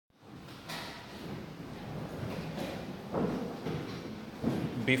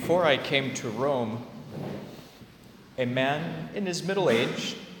Before I came to Rome, a man in his middle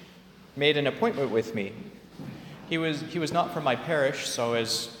age made an appointment with me. He was not from my parish, so I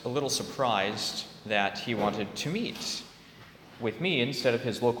was a little surprised that he wanted to meet with me instead of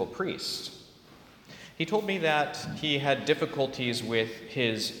his local priest. He told me that he had difficulties with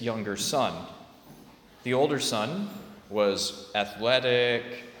his younger son. The older son was athletic,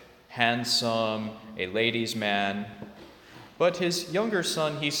 handsome, a ladies' man, but his younger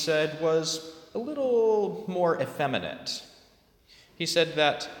son, he said, was a little more effeminate. He said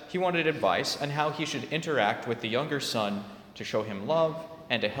that he wanted advice on how he should interact with the younger son to show him love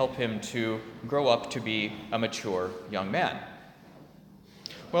and to help him to grow up to be a mature young man.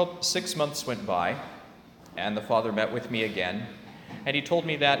 Well, 6 months went by, and the father met with me again, and he told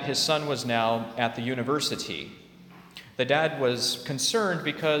me that his son was now at the university. The dad was concerned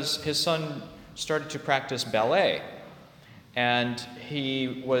because his son started to practice ballet, and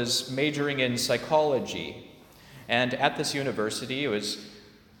he was majoring in psychology. And at this university, it was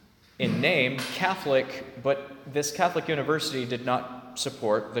in name Catholic, but this Catholic university did not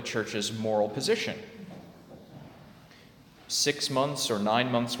support the church's moral position. 6 months or 9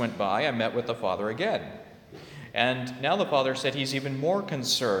 months went by, I met with the father again. And now the father said he's even more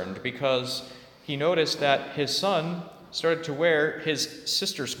concerned because he noticed that his son started to wear his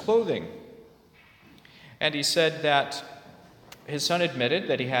sister's clothing. And he said that his son admitted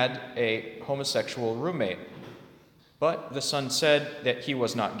that he had a homosexual roommate, but the son said that he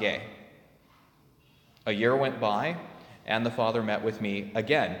was not gay. A year went by, and the father met with me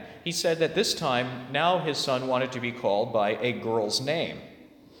again. He said that this time, now his son wanted to be called by a girl's name.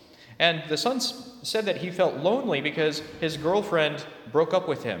 And the son said that he felt lonely because his girlfriend broke up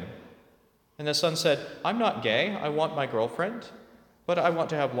with him. And the son said, "I'm not gay, I want my girlfriend, but I want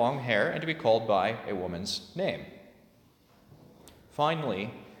to have long hair and to be called by a woman's name."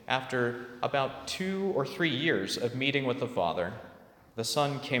 Finally, after about 2 or 3 years of meeting with the father, the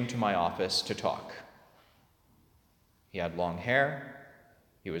son came to my office to talk. He had long hair,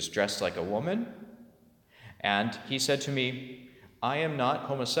 he was dressed like a woman, and he said to me, "I am not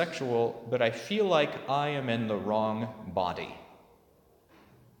homosexual, but I feel like I am in the wrong body."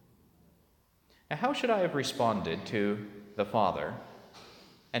 Now, how should I have responded to the father,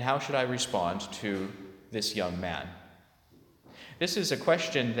 and how should I respond to this young man? This is a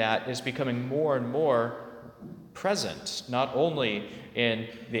question that is becoming more and more present, not only in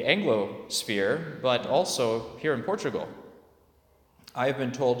the Anglo sphere, but also here in Portugal. I have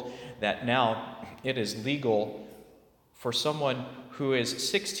been told that now it is legal for someone who is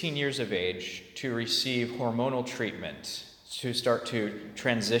 16 years of age to receive hormonal treatment, to start to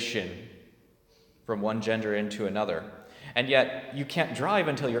transition from one gender into another. And yet, you can't drive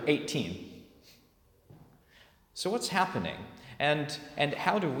until you're 18. So what's happening? And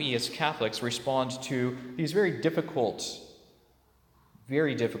how do we as Catholics respond to these very difficult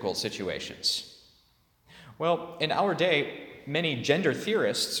situations? Well, in our day, many gender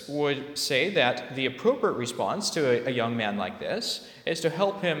theorists would say that the appropriate response to a young man like this is to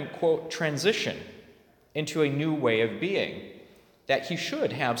help him, quote, transition into a new way of being, that he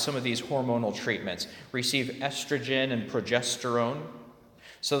should have some of these hormonal treatments, receive estrogen and progesterone,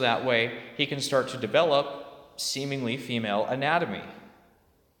 so that way he can start to develop seemingly female anatomy.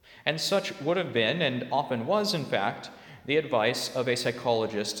 And such would have been, and often was in fact, the advice of a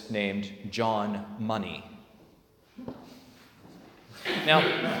psychologist named John Money. Now,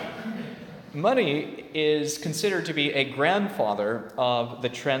 Money is considered to be a grandfather of the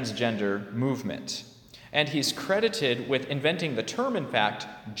transgender movement, and he's credited with inventing the term, in fact,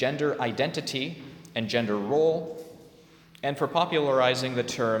 gender identity and gender role, and for popularizing the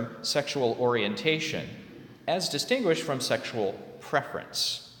term sexual orientation, as distinguished from sexual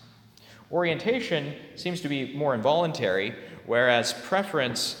preference. Orientation seems to be more involuntary, whereas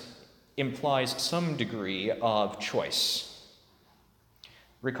preference implies some degree of choice.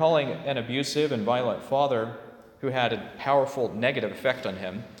 Recalling an abusive and violent father who had a powerful negative effect on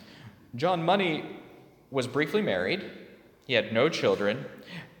him, John Money was briefly married, he had no children,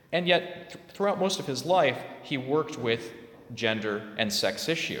 and yet throughout most of his life, he worked with gender and sex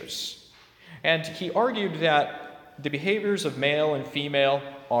issues. And he argued that the behaviors of male and female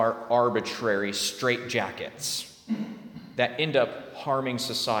are arbitrary straitjackets that end up harming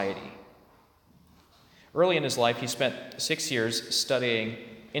society. Early in his life, he spent 6 years studying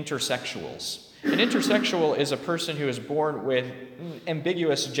intersexuals. An intersexual is a person who is born with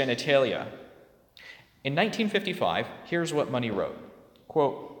ambiguous genitalia. In 1955, here's what Money wrote,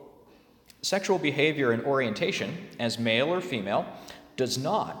 quote, "Sexual behavior and orientation, as male or female, does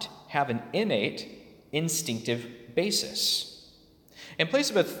not have an innate, instinctive basis. In place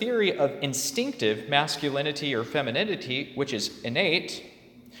of a theory of instinctive masculinity or femininity, which is innate,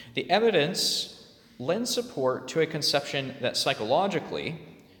 the evidence lends support to a conception that psychologically,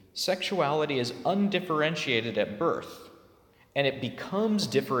 sexuality is undifferentiated at birth, and it becomes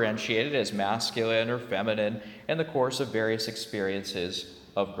differentiated as masculine or feminine in the course of various experiences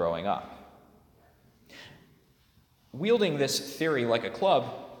of growing up. Wielding this theory like a club,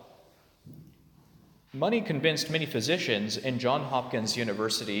 Money convinced many physicians in Johns Hopkins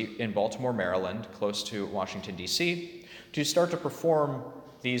University in Baltimore, Maryland, close to Washington, D.C., to start to perform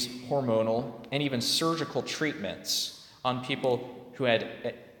these hormonal and even surgical treatments on people who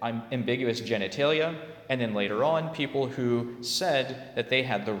had ambiguous genitalia, and then later on, people who said that they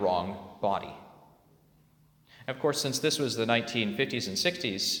had the wrong body. Of course, since this was the 1950s and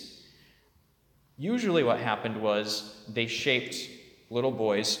 60s, usually what happened was they shaped little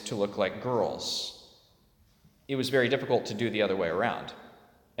boys to look like girls. It was very difficult to do the other way around.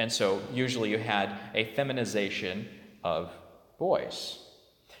 And so usually you had a feminization of boys.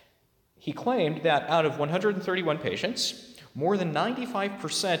 He claimed that out of 131 patients, more than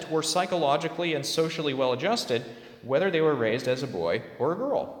 95% were psychologically and socially well-adjusted, whether they were raised as a boy or a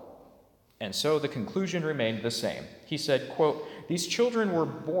girl. And so the conclusion remained the same. He said, quote, "These children were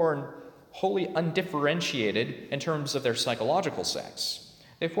born wholly undifferentiated in terms of their psychological sex.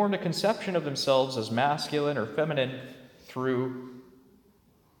 They formed a conception of themselves as masculine or feminine through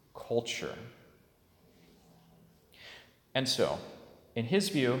culture." And so, in his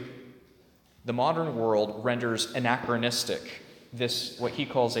view, the modern world renders anachronistic this, what he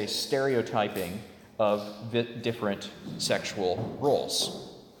calls a stereotyping of different sexual roles.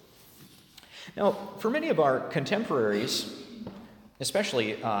 Now, for many of our contemporaries,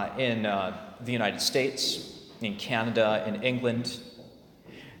 especially in the United States, in Canada, in England,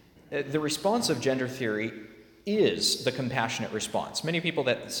 the response of gender theory is the compassionate response. Many people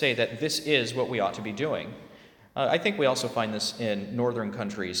that say that this is what we ought to be doing. I think we also find this in northern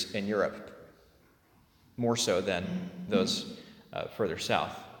countries in Europe, more so than those further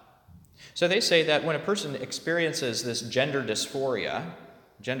south. So they say that when a person experiences this gender dysphoria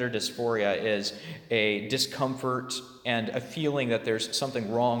is a discomfort and a feeling that there's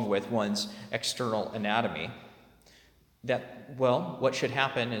something wrong with one's external anatomy, that, well, what should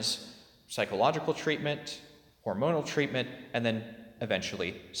happen is psychological treatment, hormonal treatment, and then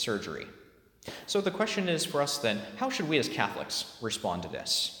eventually surgery. So the question is for us then, how should we as Catholics respond to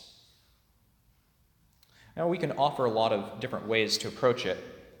this? Now, we can offer a lot of different ways to approach it.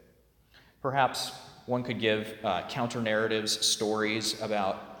 Perhaps one could give counter-narratives, stories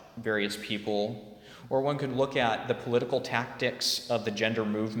about various people, or one could look at the political tactics of the gender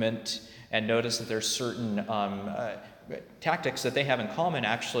movement and notice that there's certain tactics that they have in common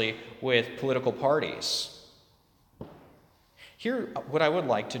actually with political parties. Here, what I would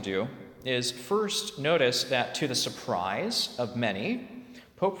like to do is first notice that to the surprise of many,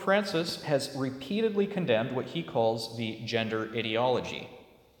 Pope Francis has repeatedly condemned what he calls the gender ideology.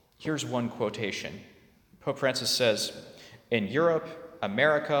 Here's one quotation. Pope Francis says, "In Europe,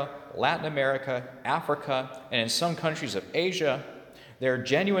 America, Latin America, Africa, and in some countries of Asia, there are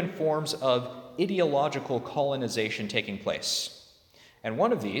genuine forms of ideological colonization taking place. And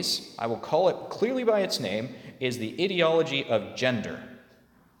one of these, I will call it clearly by its name, is the ideology of gender."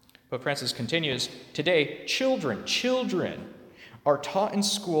 Pope Francis continues, "Today, children are taught in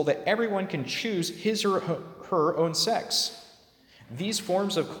school that everyone can choose his or her own sex. These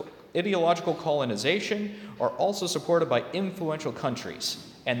forms of ideological colonization are also supported by influential countries,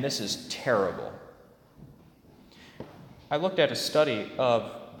 and this is terrible." I looked at a study of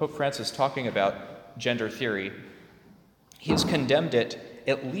Pope Francis talking about gender theory. He has condemned it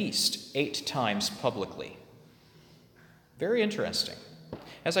at least 8 times publicly. Very interesting.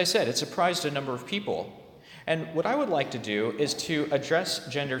 As I said, it surprised a number of people. And what I would like to do is to address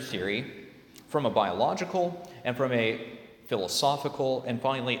gender theory from a biological and from a philosophical and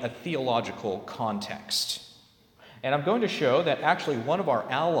finally a theological context. And I'm going to show that actually one of our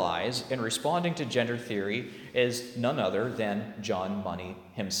allies in responding to gender theory is none other than John Money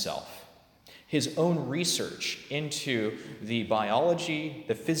himself. His own research into the biology,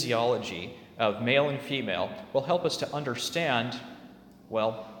 the physiology of male and female will help us to understand,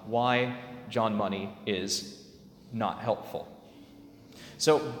 well, why John Money is not helpful.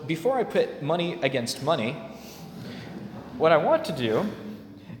 So before I pit money against money, what I want to do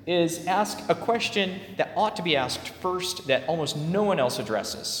is ask a question that ought to be asked first that almost no one else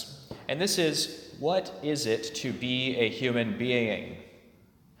addresses. And this is, what is it to be a human being?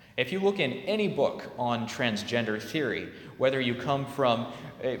 If you look in any book on transgender theory, whether you come from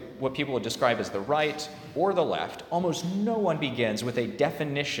what people would describe as the right or the left, almost no one begins with a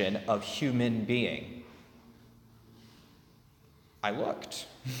definition of human being. I looked.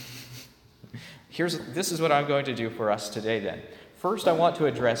 This is what I'm going to do for us today then. First, I want to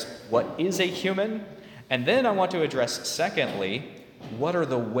address what is a human, and then I want to address, secondly, what are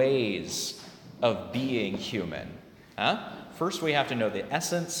the ways of being human? First, we have to know the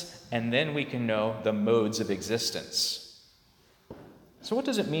essence, and then we can know the modes of existence. So what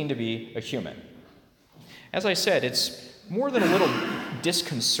does it mean to be a human? As I said, it's more than a little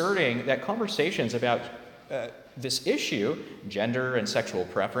disconcerting that conversations about this issue, gender and sexual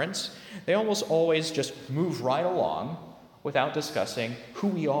preference, they almost always just move right along without discussing who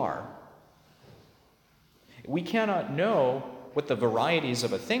we are. We cannot know what the varieties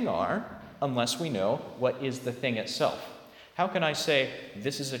of a thing are unless we know what is the thing itself. How can I say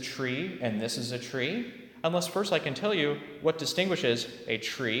this is a tree and this is a tree unless first I can tell you what distinguishes a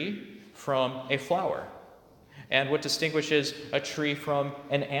tree from a flower and what distinguishes a tree from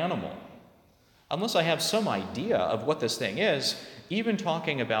an animal? Unless I have some idea of what this thing is, even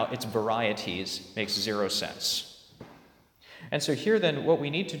talking about its varieties makes zero sense. And so here then, what we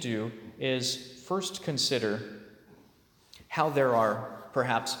need to do is first consider how there are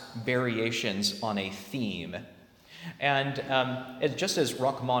perhaps variations on a theme. And just as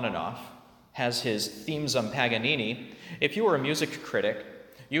Rachmaninoff has his themes on Paganini, if you were a music critic,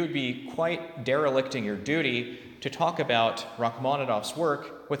 you would be quite derelicting your duty to talk about Rachmaninoff's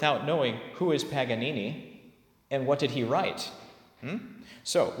work without knowing who is Paganini and what did he write.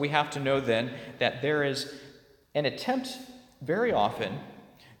 So we have to know then that there is an attempt very often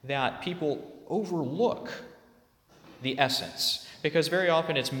that people overlook the essence, because very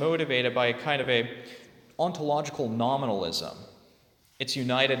often it's motivated by a kind of a ontological nominalism. It's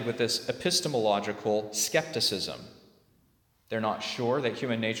united with this epistemological skepticism. They're not sure that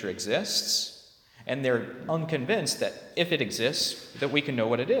human nature exists, and they're unconvinced that if it exists, that we can know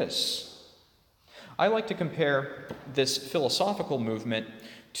what it is. I like to compare this philosophical movement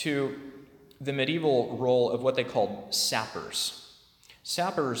to the medieval role of what they called sappers.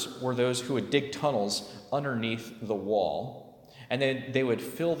 Sappers were those who would dig tunnels underneath the wall, and then they would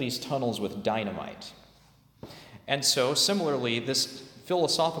fill these tunnels with dynamite. And so, similarly, this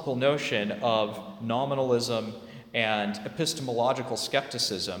philosophical notion of nominalism and epistemological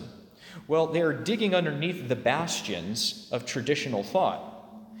skepticism, well, they're digging underneath the bastions of traditional thought.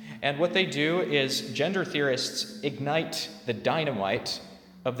 And what they do is gender theorists ignite the dynamite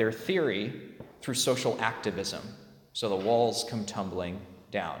of their theory through social activism. So the walls come tumbling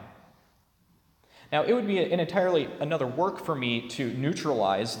down. Now, it would be an entirely another work for me to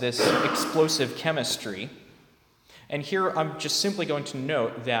neutralize this explosive chemistry. And here I'm just simply going to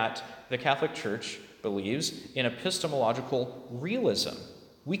note that the Catholic Church believes in epistemological realism.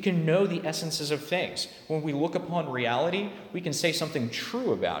 We can know the essences of things. When we look upon reality, we can say something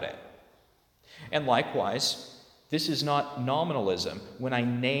true about it. And likewise, this is not nominalism. When I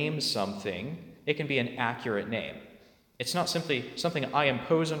name something, it can be an accurate name. It's not simply something I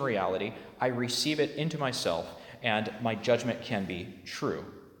impose on reality. I receive it into myself, and my judgment can be true.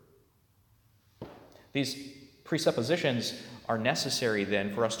 These presuppositions are necessary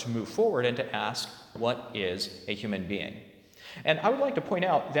then for us to move forward and to ask, what is a human being? And I would like to point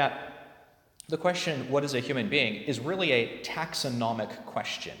out that the question, what is a human being, is really a taxonomic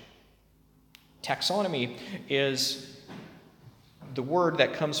question. Taxonomy is the word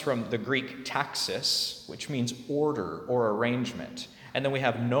that comes from the Greek taxis, which means order or arrangement. And then we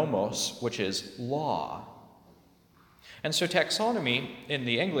have nomos, which is law. And so taxonomy, in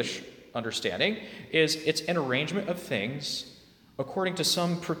the English understanding, is it's an arrangement of things according to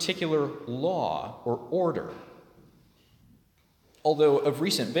some particular law or order. Although of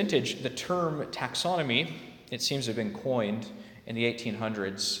recent vintage, the term taxonomy, it seems to have been coined in the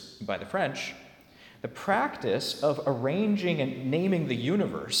 1800s by the French, the practice of arranging and naming the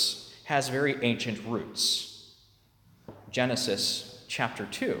universe has very ancient roots. Genesis chapter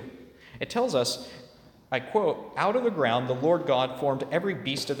 2. It tells us, I quote, "Out of the ground the Lord God formed every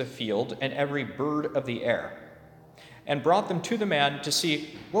beast of the field and every bird of the air, and brought them to the man to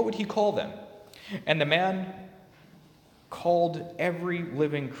see what would he call them. And the man called every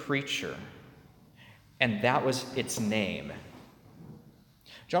living creature, and that was its name."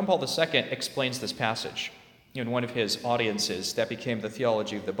 John Paul II explains this passage in one of his audiences that became the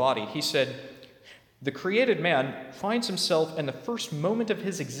theology of the body. He said, "The created man finds himself in the first moment of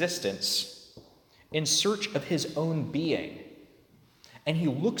his existence in search of his own being, and he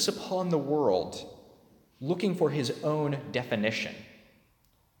looks upon the world looking for his own definition.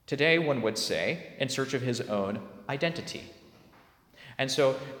 Today, one would say, in search of his own identity. And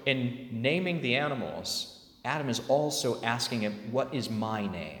so, in naming the animals, Adam is also asking him, what is my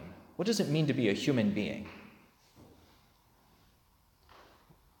name? What does it mean to be a human being?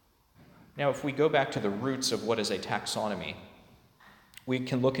 Now, if we go back to the roots of what is a taxonomy, we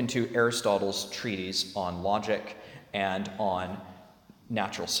can look into Aristotle's treatise on logic and on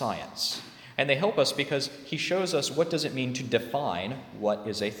natural science. And they help us because he shows us what does it mean to define what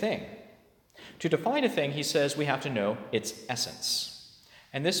is a thing. To define a thing, he says we have to know its essence.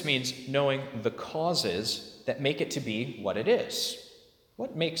 And this means knowing the causes that make it to be what it is.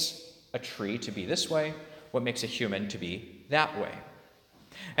 What makes a tree to be this way? What makes a human to be that way?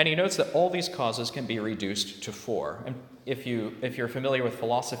 And he notes that all these causes can be reduced to four. And if you're familiar with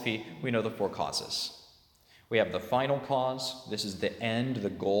philosophy, we know the four causes. We have the final cause. This is the end, the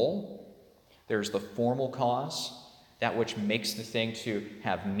goal. There's the formal cause, that which makes the thing to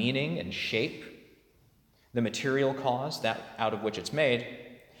have meaning and shape. The material cause, that out of which it's made.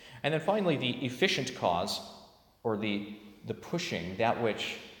 And then finally, the efficient cause, or the pushing, that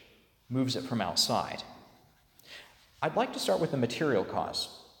which moves it from outside. I'd like to start with the material cause,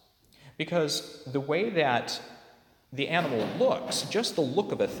 because the way that the animal looks, just the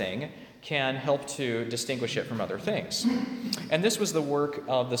look of a thing, can help to distinguish it from other things. And this was the work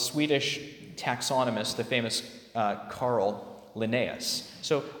of the Swedish taxonomist, the famous Carl Linnaeus.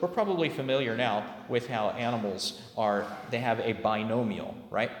 So we're probably familiar now with how animals they have a binomial,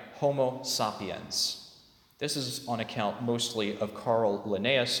 right? Homo sapiens. This is on account mostly of Carl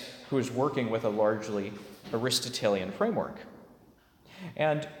Linnaeus, who is working with a largely Aristotelian framework.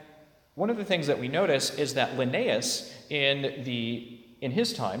 And one of the things that we notice is that Linnaeus, in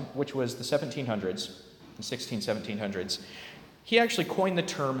his time, which was the 1700s, the 1700s, he actually coined the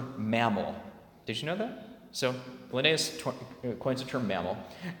term mammal. Did you know that? So Linnaeus coins the term mammal.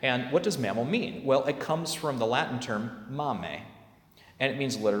 And what does mammal mean? Well, it comes from the Latin term mame, and it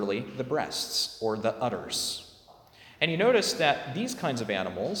means literally the breasts or the udders. And you notice that these kinds of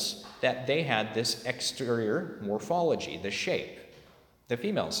animals, that they had this exterior morphology, the shape. The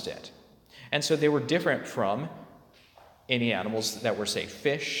females did. And so they were different from any animals that were, say,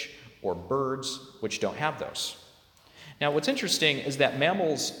 fish or birds, which don't have those. Now, what's interesting is that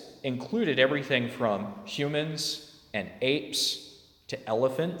mammals included everything from humans and apes to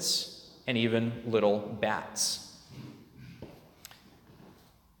elephants and even little bats.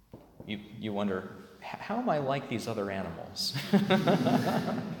 You wonder, how am I like these other animals?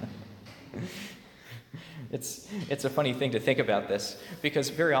 It's a funny thing to think about this,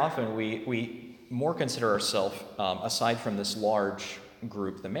 because very often we more consider ourselves, aside from this large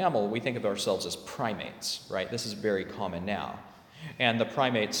group, the mammal, we think of ourselves as primates, right? This is very common now. And the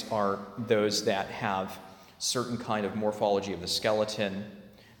primates are those that have certain kind of morphology of the skeleton.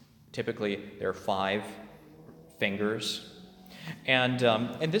 Typically, there are 5 fingers. And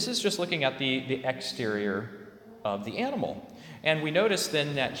this is just looking at the exterior of the animal. And we notice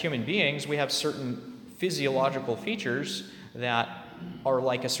then that human beings, we have certain physiological features that are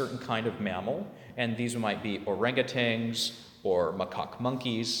like a certain kind of mammal, and these might be orangutans or macaque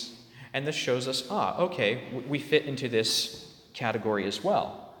monkeys, and this shows us, okay, we fit into this category as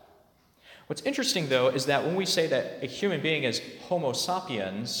well. What's interesting, though, is that when we say that a human being is Homo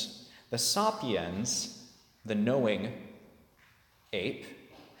sapiens, the sapiens, the knowing ape,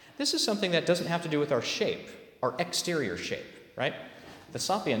 this is something that doesn't have to do with our shape, our exterior shape, right? The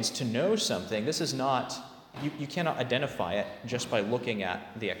sapiens, to know something, this is not, you cannot identify it just by looking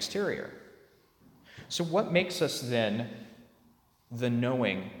at the exterior. So what makes us then the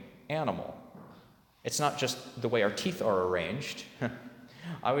knowing animal? It's not just the way our teeth are arranged. I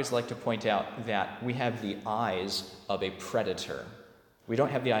always like to point out that we have the eyes of a predator. We don't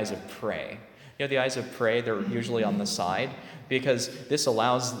have the eyes of prey. You know, the eyes of prey, they're usually on the side, because this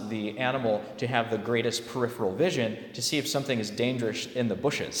allows the animal to have the greatest peripheral vision to see if something is dangerous in the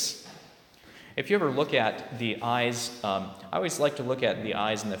bushes. If you ever look at the eyes, I always like to look at the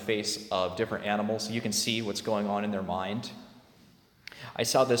eyes and the face of different animals so you can see what's going on in their mind. I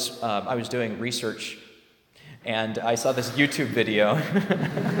saw this, I was doing research, and I saw this YouTube video.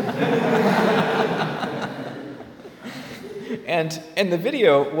 And the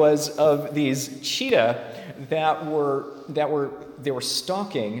video was of these cheetah that were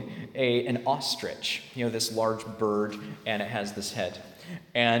stalking an ostrich, you know, this large bird, and it has this head.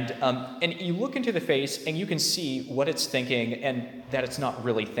 And you look into the face, and you can see what it's thinking and that it's not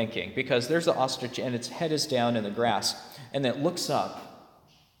really thinking, because there's the ostrich, and its head is down in the grass, and it looks up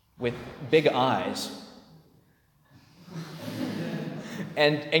with big eyes.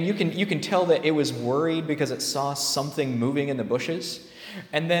 And you can tell that it was worried because it saw something moving in the bushes.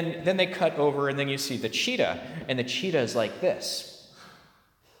 And then they cut over, and then you see the cheetah, and the cheetah is like this.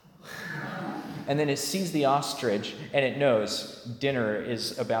 And then it sees the ostrich, and it knows dinner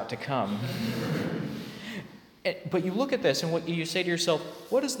is about to come. But you look at this, and what you say to yourself,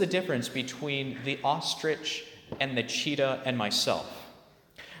 what is the difference between the ostrich and the cheetah and myself?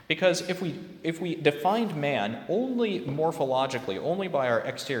 Because if we defined man only morphologically, only by our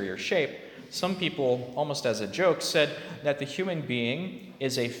exterior shape, some people, almost as a joke, said that the human being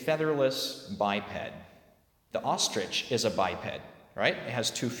is a featherless biped. The ostrich is a biped, right? It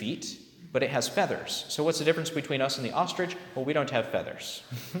has 2 feet, but it has feathers. So what's the difference between us and the ostrich? Well, we don't have feathers.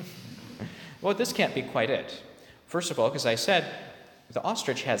 Well, this can't be quite it. First of all, because I said, the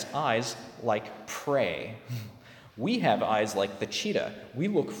ostrich has eyes like prey. We have eyes like the cheetah. We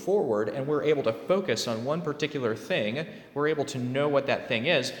look forward and we're able to focus on one particular thing. We're able to know what that thing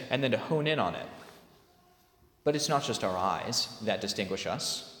is and then to hone in on it. But it's not just our eyes that distinguish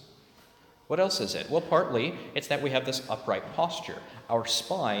us. What else is it? Well, partly it's that we have this upright posture. Our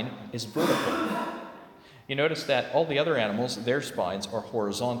spine is vertical. You notice that all the other animals, their spines are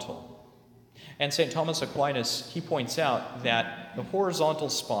horizontal. And St. Thomas Aquinas, he points out that the horizontal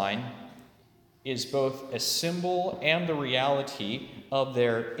spine is both a symbol and the reality of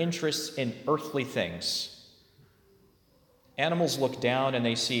their interests in earthly things. Animals look down and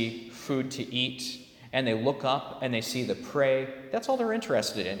they see food to eat, and they look up and they see the prey. That's all they're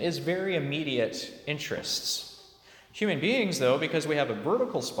interested in, is very immediate interests. Human beings, though, because we have a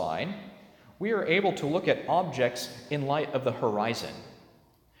vertical spine, we are able to look at objects in light of the horizon.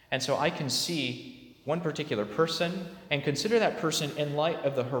 And so I can see one particular person and consider that person in light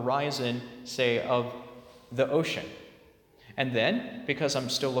of the horizon, say, of the ocean. And then, because I'm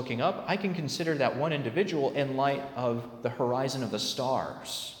still looking up, I can consider that one individual in light of the horizon of the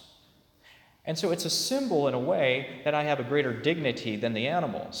stars. And so it's a symbol in a way that I have a greater dignity than the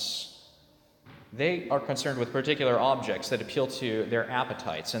animals. They are concerned with particular objects that appeal to their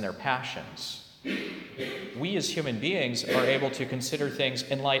appetites and their passions. We as human beings are able to consider things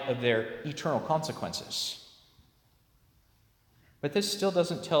in light of their eternal consequences. But this still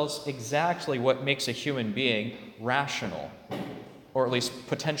doesn't tell us exactly what makes a human being rational, or at least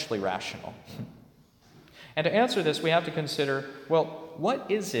potentially rational. And to answer this, we have to consider, well, what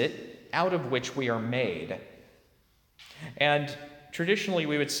is it out of which we are made? And traditionally,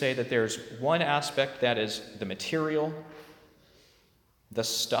 we would say that there's one aspect that is the material, the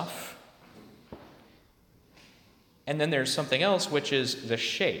stuff, and then there's something else, which is the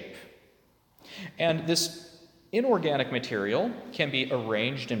shape. And this inorganic material can be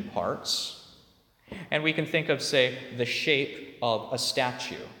arranged in parts, and we can think of, say, the shape of a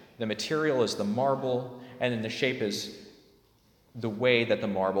statue. The material is the marble, and then the shape is the way that the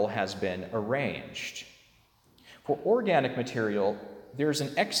marble has been arranged. For organic material, there's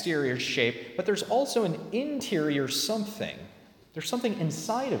an exterior shape, but there's also an interior something. There's something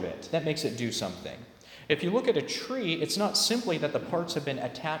inside of it that makes it do something. If you look at a tree, it's not simply that the parts have been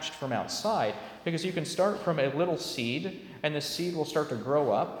attached from outside, because you can start from a little seed, and the seed will start to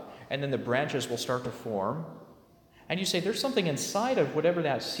grow up, and then the branches will start to form. And you say there's something inside of whatever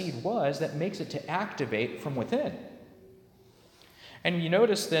that seed was that makes it to activate from within. And you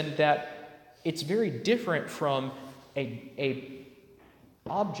notice then that it's very different from a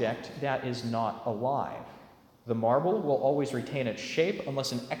object that is not alive. The marble will always retain its shape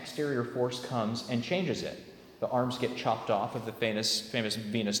unless an exterior force comes and changes it. The arms get chopped off of the famous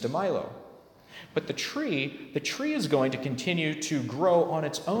Venus de Milo. But the tree is going to continue to grow on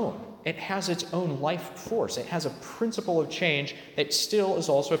its own. It has its own life force. It has a principle of change that still is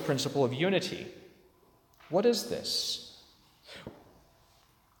also a principle of unity. What is this?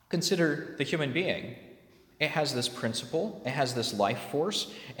 Consider the human being. It has this principle, it has this life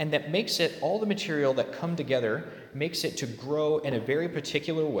force, and that makes it, all the material that come together, makes it to grow in a very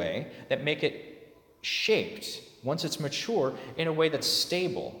particular way, that make it shaped, once it's mature, in a way that's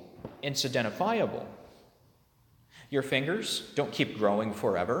stable, it's identifiable. Your fingers don't keep growing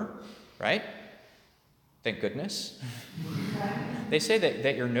forever, right? Thank goodness. They say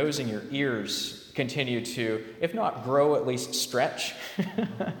that your nose and your ears continue to, if not grow, at least stretch.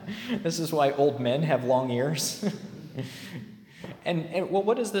 This is why old men have long ears. And well,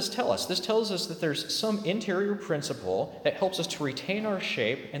 what does this tell us? This tells us that there's some interior principle that helps us to retain our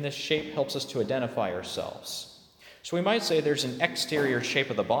shape, and this shape helps us to identify ourselves. So we might say there's an exterior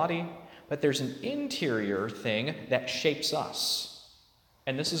shape of the body, but there's an interior thing that shapes us.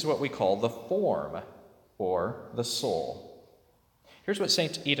 And this is what we call the form, or the soul. Here's what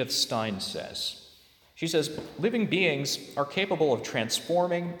St. Edith Stein says. She says, living beings are capable of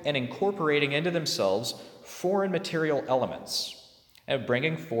transforming and incorporating into themselves foreign material elements. and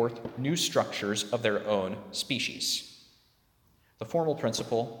bringing forth new structures of their own species. The formal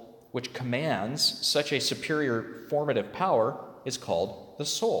principle, which commands such a superior formative power, is called the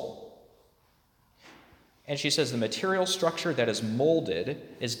soul. And she says the material structure that is molded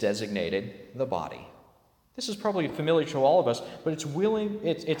is designated the body. This is probably familiar to all of us, but it's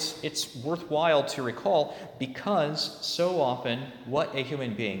worthwhile to recall because so often what a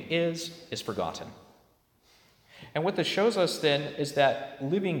human being is forgotten. And what this shows us then is that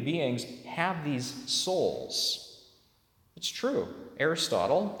living beings have these souls. It's true.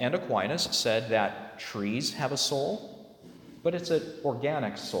 Aristotle and Aquinas said that trees have a soul, but it's an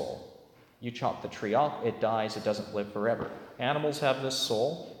organic soul. You chop the tree off, it dies, it doesn't live forever. Animals have this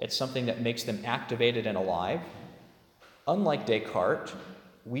soul. It's something that makes them activated and alive. Unlike Descartes,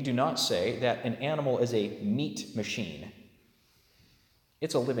 we do not say that an animal is a meat machine.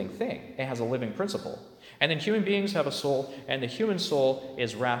 It's a living thing. It has a living principle. And then human beings have a soul, and the human soul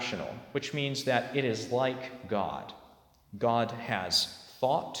is rational, which means that it is like God. God has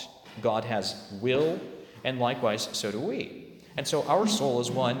thought, God has will, and likewise so do we. And so our soul is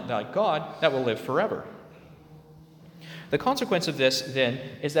one, like God, that will live forever. The consequence of this, then,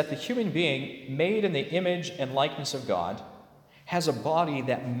 is that the human being, made in the image and likeness of God, has a body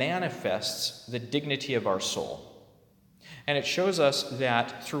that manifests the dignity of our soul. And it shows us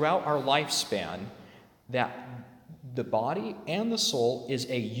that throughout our lifespan, that the body and the soul is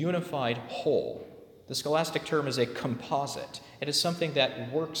a unified whole. The scholastic term is a composite. It is something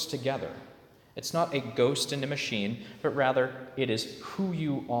that works together. It's not a ghost in a machine, but rather it is who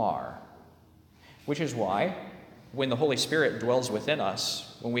you are. Which is why, when the Holy Spirit dwells within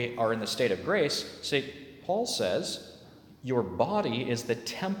us, when we are in the state of grace, St. Paul says, your body is the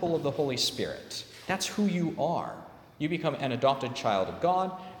temple of the Holy Spirit. That's who you are. You become an adopted child of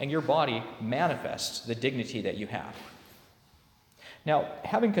God, and your body manifests the dignity that you have. Now,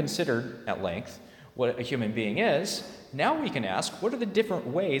 having considered at length what a human being is, now we can ask, what are the different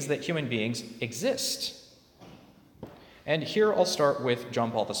ways that human beings exist? And here I'll start with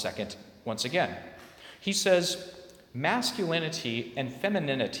John Paul II once again. He says, masculinity and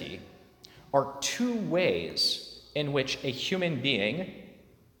femininity are two ways in which a human being,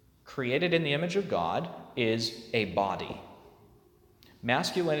 created in the image of God, is a body.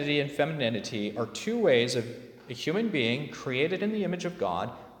 Masculinity and femininity are two ways of a human being, created in the image of God,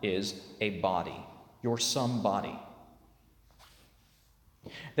 is a body, your some body.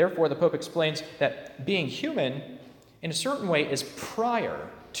 Therefore, the Pope explains that being human, in a certain way, is prior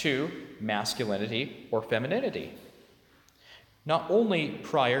to masculinity or femininity. Not only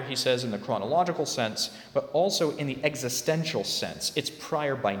prior, he says, in the chronological sense, but also in the existential sense. It's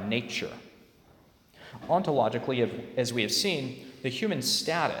prior by nature. Ontologically, as we have seen, the human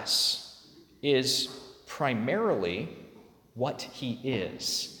status is primarily what he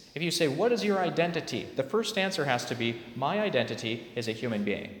is. If you say, what is your identity? The first answer has to be, my identity is a human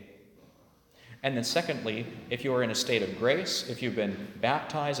being. And then secondly, if you are in a state of grace, if you've been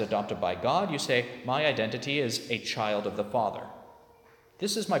baptized, adopted by God, you say, my identity is a child of the Father.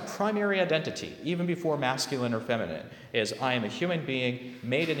 This is my primary identity, even before masculine or feminine, is I am a human being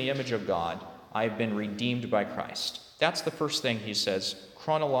made in the image of God. I've been redeemed by Christ. That's the first thing he says,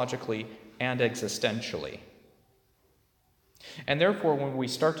 chronologically and existentially. And therefore, when we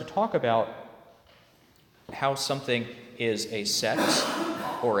start to talk about how something is a sex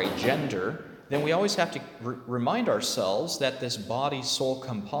or a gender, then we always have to remind ourselves that this body-soul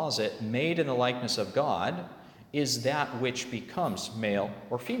composite made in the likeness of God is that which becomes male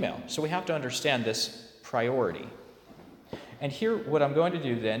or female. So we have to understand this priority. And here, what I'm going to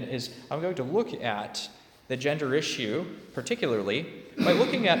do then is I'm going to look at the gender issue, particularly, by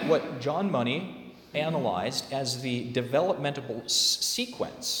looking at what John Money analyzed as the developmental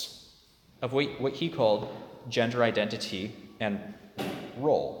sequence of what he called gender identity and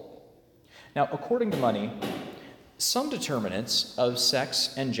role. Now, according to Money, some determinants of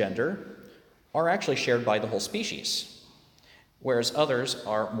sex and gender are actually shared by the whole species, whereas others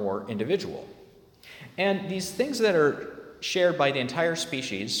are more individual. And these things that are shared by the entire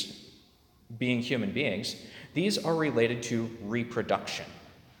species, being human beings, these are related to reproduction.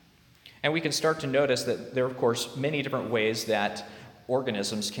 And we can start to notice that there are, of course, many different ways that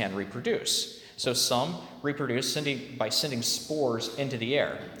organisms can reproduce. So some reproduce by sending spores into the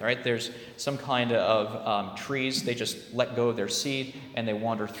air, right? There's some kind of trees, they just let go of their seed and they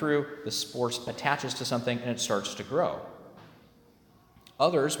wander through, the spore attaches to something and it starts to grow.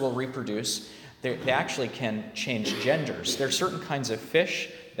 Others will reproduce, they actually can change genders. There are certain kinds of fish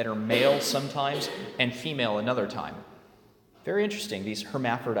that are male sometimes and female another time. Very interesting, these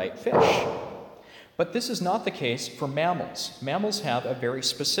hermaphrodite fish. But this is not the case for mammals. Mammals have a very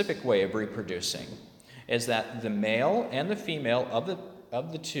specific way of reproducing, is that the male and the female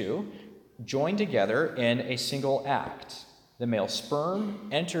of the two join together in a single act. The male sperm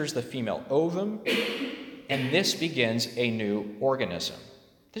enters the female ovum, and this begins a new organism.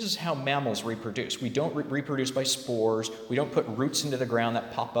 This is how mammals reproduce. We don't reproduce by spores. We don't put roots into the ground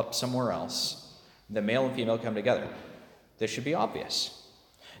that pop up somewhere else. The male and female come together. This should be obvious.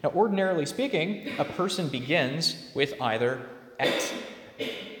 Now, ordinarily speaking, a person begins with either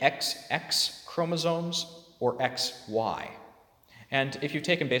XX chromosomes or XY. And if you've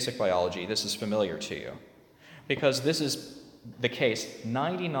taken basic biology, this is familiar to you, because this is the case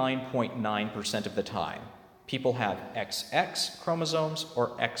 99.9% of the time. People have XX chromosomes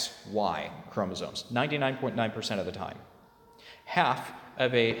or XY chromosomes, 99.9% of the time. Half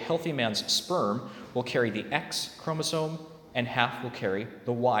of a healthy man's sperm will carry the X chromosome, and half will carry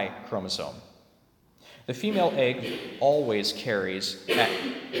the Y chromosome. The female egg always carries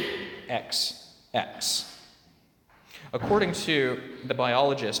XX. According to the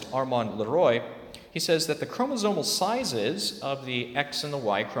biologist Armand Leroy, he says that the chromosomal sizes of the X and the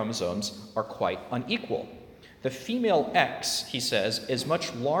Y chromosomes are quite unequal. The female X, he says, is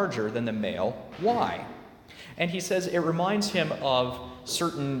much larger than the male Y. And he says it reminds him of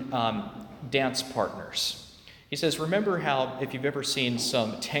certain dance partners. He says, remember how, if you've ever seen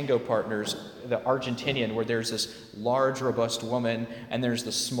some tango partners, the Argentinian, where there's this large, robust woman and there's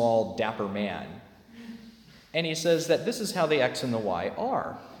the small, dapper man. And he says that this is how the X and the Y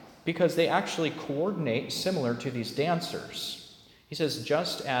are, because they actually coordinate similar to these dancers. He says,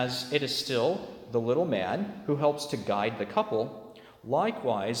 just as it is still the little man who helps to guide the couple,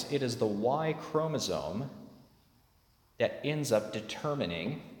 likewise, it is the Y chromosome that ends up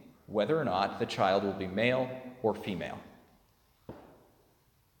determining whether or not the child will be male or female.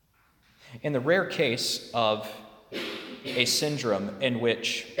 In the rare case of a syndrome in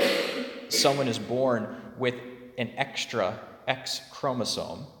which someone is born with an extra X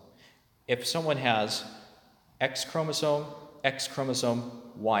chromosome, if someone has X chromosome,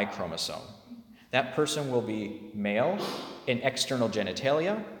 Y chromosome, that person will be male in external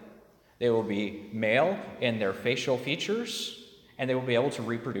genitalia, they will be male in their facial features, and they will be able to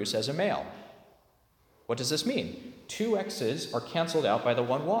reproduce as a male. What does this mean? 2 X's are canceled out by the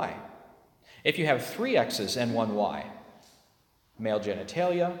 1 Y. If you have 3 X's and 1 Y, male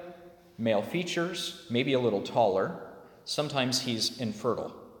genitalia, male features, maybe a little taller, sometimes he's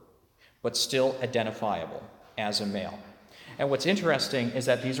infertile, but still identifiable as a male. And what's interesting is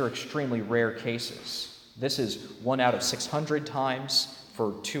that these are extremely rare cases. This is 1 out of 600 times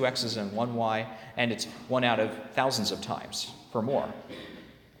for 2 X's and 1 Y, and it's 1 out of thousands of times for more.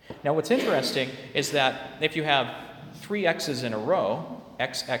 Now, what's interesting is that if you have 3 X's in a row,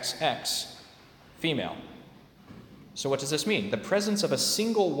 XXX, female. So what does this mean? The presence of a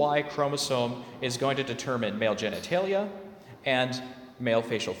single Y chromosome is going to determine male genitalia and male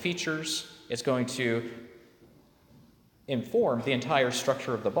facial features. It's going to inform the entire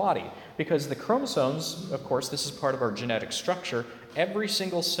structure of the body, because the chromosomes, of course, this is part of our genetic structure. Every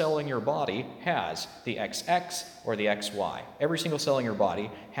single cell in your body has the XX or the XY. Every single cell in your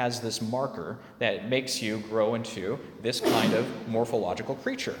body has this marker that makes you grow into this kind of morphological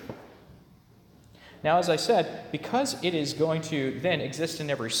creature. Now, as I said, because it is going to then exist in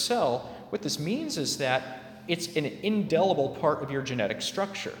every cell, what this means is that it's an indelible part of your genetic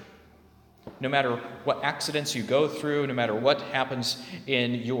structure. No matter what accidents you go through, no matter what happens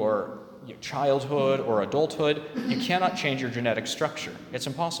in your childhood or adulthood, you cannot change your genetic structure. It's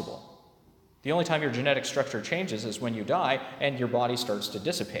impossible. The only time your genetic structure changes is when you die and your body starts to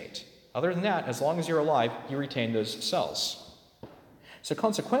dissipate. Other than that, as long as you're alive, you retain those cells. So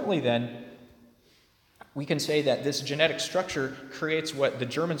consequently then, we can say that this genetic structure creates what the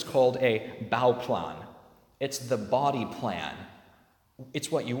Germans called a Bauplan. It's the body plan.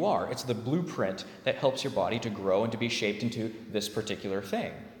 It's what you are. It's the blueprint that helps your body to grow and to be shaped into this particular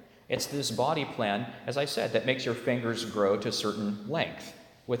thing. It's this body plan, as I said, that makes your fingers grow to a certain length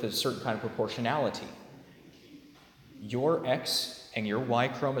with a certain kind of proportionality. Your X and your Y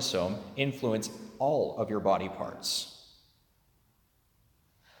chromosome influence all of your body parts.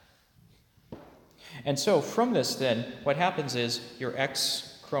 And so from this then, what happens is your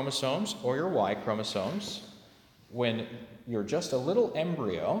X chromosomes or your Y chromosomes, when you're just a little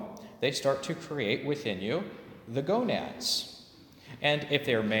embryo, they start to create within you the gonads. And if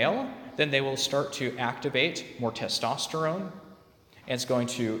they're male, then they will start to activate more testosterone. And it's going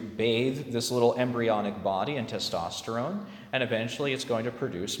to bathe this little embryonic body in testosterone, and eventually it's going to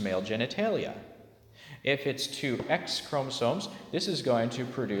produce male genitalia. If it's 2 X chromosomes, this is going to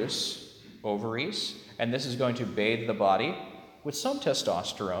produce ovaries, and this is going to bathe the body with some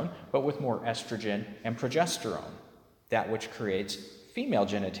testosterone, but with more estrogen and progesterone, that which creates female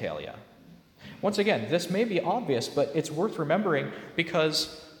genitalia. Once again, this may be obvious, but it's worth remembering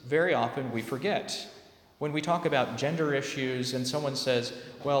because very often we forget. When we talk about gender issues and someone says,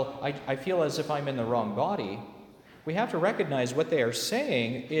 well, I feel as if I'm in the wrong body, we have to recognize what they are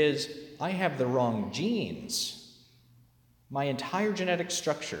saying is, I have the wrong genes. My entire genetic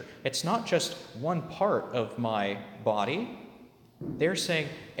structure, it's not just one part of my body. They're saying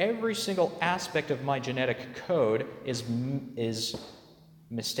every single aspect of my genetic code is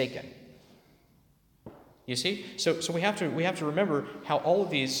mistaken. You see? So we have to remember how all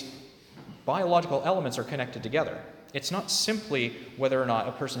of these biological elements are connected together. It's not simply whether or not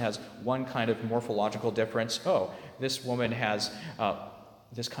a person has one kind of morphological difference. Oh, this woman has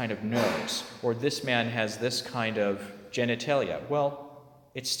this kind of nose, or this man has this kind of genitalia. Well,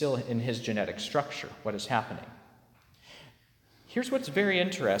 it's still in his genetic structure, what is happening. Here's what's very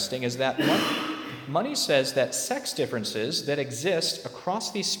interesting is that Money says that sex differences that exist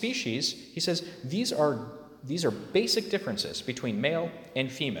across these species, he says these are basic differences between male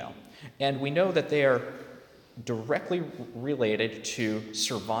and female. And we know that they are directly related to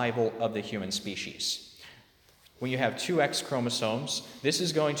survival of the human species. When you have two X chromosomes, this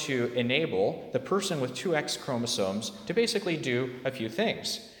is going to enable the person with two X chromosomes to basically do a few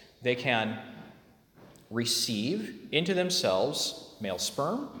things. They can receive into themselves male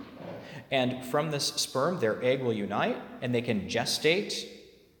sperm, and from this sperm, their egg will unite, and they can gestate,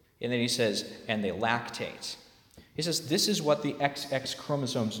 and then he says, and they lactate. He says this is what the XX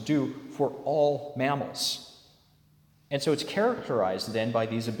chromosomes do for all mammals. And so it's characterized then by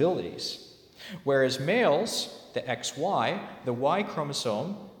these abilities. Whereas males, the XY, the Y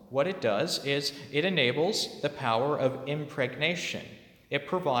chromosome, what it does is it enables the power of impregnation. It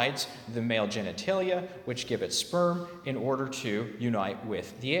provides the male genitalia, which give it sperm, in order to unite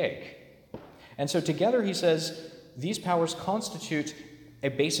with the egg. And so together, he says, these powers constitute a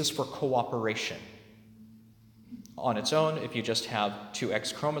basis for cooperation. On its own, if you just have two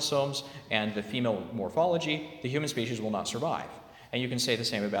X chromosomes and the female morphology, the human species will not survive. And you can say the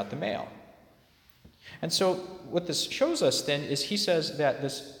same about the male. And so what this shows us then is he says that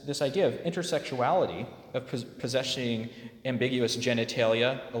this idea of intersexuality, of possessing ambiguous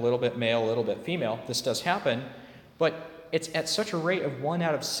genitalia, a little bit male, a little bit female, this does happen, but it's at such a rate of 1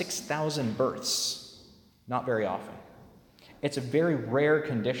 out of 6,000 births, not very often. It's a very rare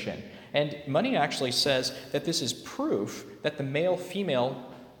condition. And Money actually says that this is proof that the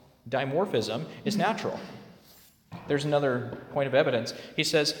male-female dimorphism is natural. There's another point of evidence. He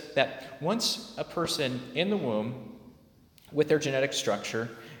says that once a person in the womb, with their genetic structure,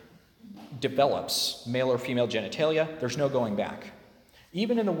 develops male or female genitalia, there's no going back.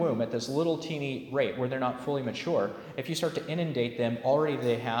 Even in the womb, at this little teeny rate where they're not fully mature, if you start to inundate them, already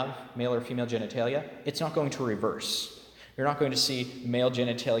they have male or female genitalia, it's not going to reverse. You're not going to see male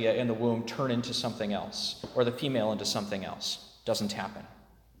genitalia in the womb turn into something else, or the female into something else. Doesn't happen.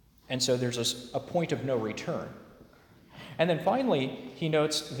 And so there's a point of no return. And then finally, he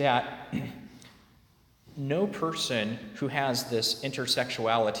notes that no person who has this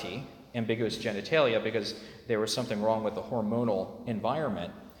intersexuality, ambiguous genitalia, because there was something wrong with the hormonal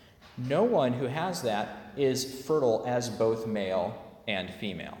environment, no one who has that is fertile as both male and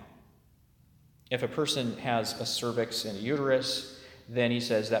female. If a person has a cervix and a uterus, then he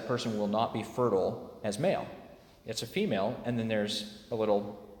says that person will not be fertile as male. It's a female, and then there's a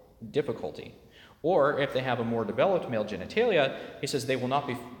little difficulty. Or if they have a more developed male genitalia, he says they will not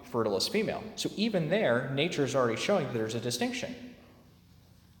be fertile as female. So even there, nature is already showing that there's a distinction.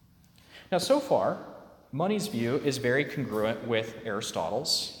 Now, so far, Money's view is very congruent with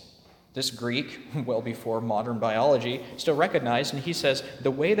Aristotle's. This Greek, well before modern biology, still recognized, and he says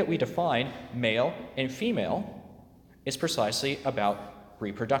the way that we define male and female is precisely about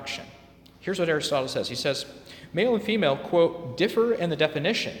reproduction. Here's what Aristotle says. He says, male and female, quote, differ in the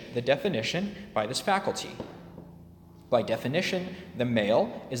definition by this faculty. By definition, the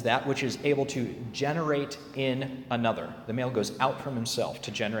male is that which is able to generate in another. The male goes out from himself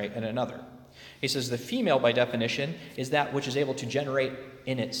to generate in another. He says the female, by definition, is that which is able to generate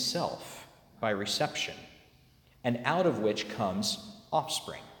in itself by reception, and out of which comes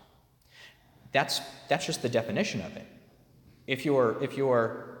offspring. That's just the definition of it. If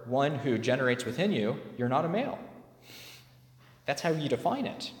you're one who generates within you, you're not a male. That's how you define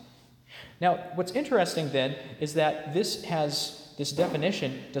it. Now, what's interesting then is that this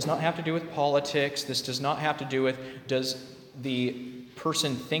definition does not have to do with politics. This does not have to do with does the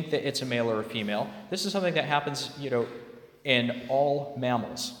person think that it's a male or a female. This is something that happens, in all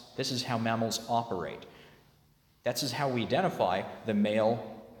mammals. This is how mammals operate. This is how we identify the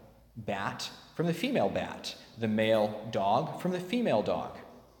male bat from the female bat, the male dog from the female dog,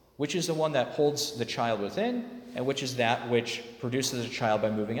 which is the one that holds the child within, and which is that which produces a child by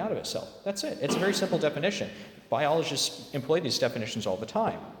moving out of itself. That's it. It's a very simple definition. Biologists employ these definitions all the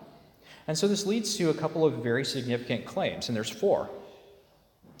time. And so this leads to a couple of very significant claims, and there's 4.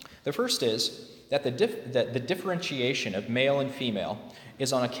 The first is that the differentiation of male and female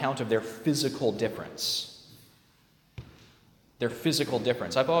is on account of their physical difference. Their physical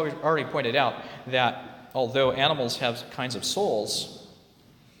difference. I've already pointed out that although animals have kinds of souls,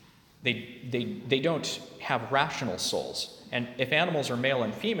 they don't have rational souls. And if animals are male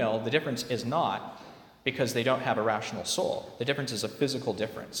and female, the difference is not because they don't have a rational soul. The difference is a physical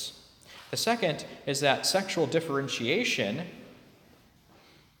difference. The second is that sexual differentiation,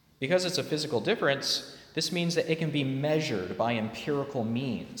 because it's a physical difference, this means that it can be measured by empirical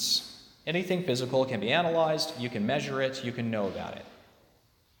means. Anything physical can be analyzed, you can measure it, you can know about it.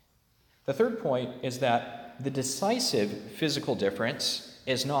 The third point is that the decisive physical difference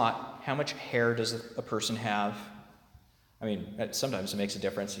is not how much hair does a person have. I mean, sometimes it makes a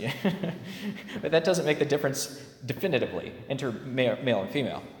difference, yeah. But that doesn't make the difference definitively into male and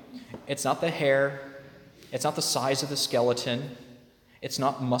female. It's not the hair, it's not the size of the skeleton, it's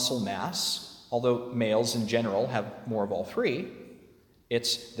not muscle mass, although males in general have more of all 3.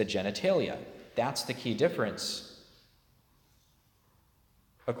 It's the genitalia. That's the key difference,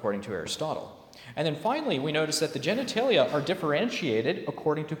 according to Aristotle. And then finally, we notice that the genitalia are differentiated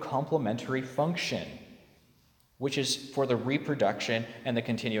according to complementary function, which is for the reproduction and the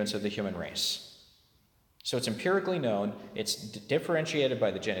continuance of the human race. So it's empirically known, it's differentiated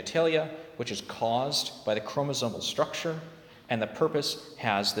by the genitalia, which is caused by the chromosomal structure, and the purpose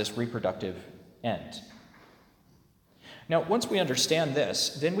has this reproductive end. Now, once we understand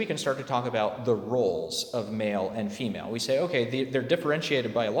this, then we can start to talk about the roles of male and female. We say, okay, they're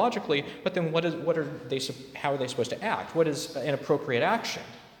differentiated biologically, but then how are they supposed to act? What is an appropriate action?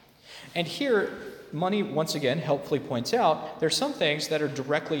 And here, Money once again helpfully points out there's some things that are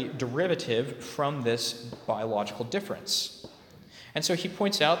directly derivative from this biological difference. And so he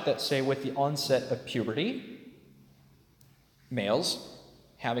points out that, say, with the onset of puberty, males,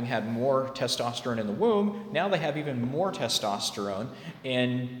 having had more testosterone in the womb, now they have even more testosterone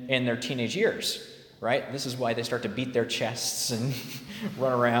in their teenage years, right? This is why they start to beat their chests and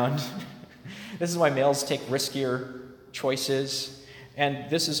run around. This is why males take riskier choices. And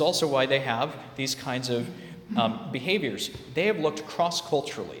this is also why they have these kinds of behaviors. They have looked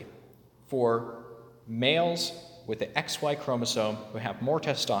cross-culturally for males with the XY chromosome who have more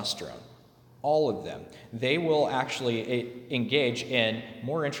testosterone. All of them. They will actually engage in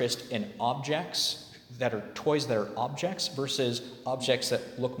more interest in objects that are toys that are objects versus objects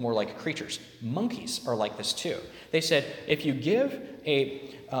that look more like creatures. Monkeys are like this too. They said if you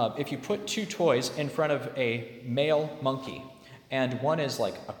put 2 toys in front of a male monkey, and one is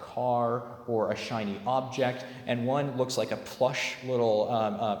like a car or a shiny object, and one looks like a plush little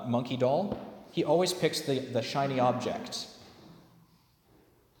monkey doll, he always picks the shiny object.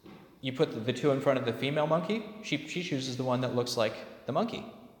 You put the 2 in front of the female monkey, she chooses the one that looks like the monkey.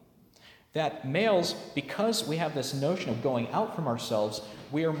 That males, because we have this notion of going out from ourselves,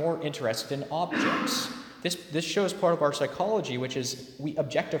 we are more interested in objects. This shows part of our psychology, which is we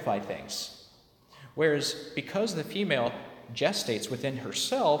objectify things. Whereas because the female gestates within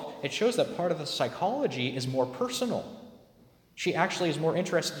herself, it shows that part of the psychology is more personal. She actually is more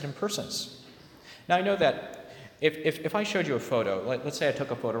interested in persons. Now I know that if I showed you a photo, let's say I took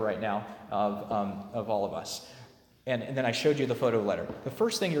a photo right now of all of us, and then I showed you the photo letter, the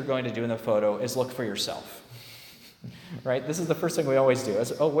first thing you're going to do in the photo is look for yourself. Right? This is the first thing we always do,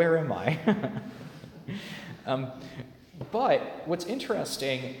 is, oh, where am I? But what's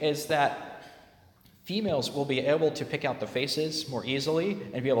interesting is that females will be able to pick out the faces more easily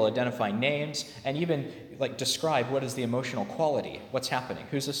and be able to identify names and even describe what is the emotional quality, what's happening,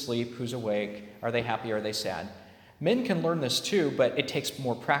 who's asleep, who's awake, are they happy, are they sad. Men can learn this too, but it takes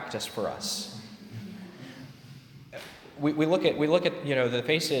more practice for us. We look at the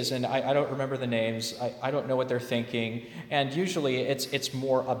faces, and I don't remember the names. I don't know what they're thinking, and usually it's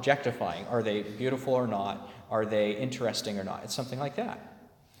more objectifying. Are they beautiful or not? Are they interesting or not? It's something like that.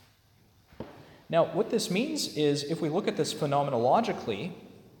 Now, what this means is, if we look at this phenomenologically,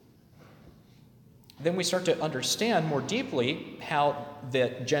 then we start to understand more deeply how the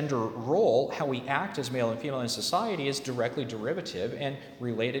gender role, how we act as male and female in society, is directly derivative and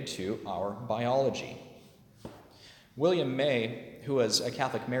related to our biology. William May, who was a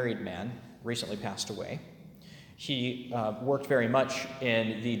Catholic married man, recently passed away. He worked very much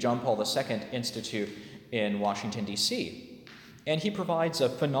in the John Paul II Institute in Washington, D.C., and he provides a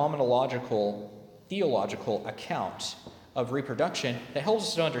phenomenological, theological account of reproduction that helps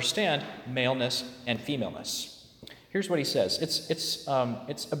us to understand maleness and femaleness. Here's what he says. It's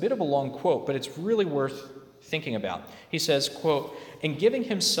a bit of a long quote, but it's really worth thinking about. He says, quote, "In giving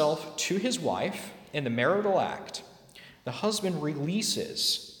himself to his wife in the marital act, the husband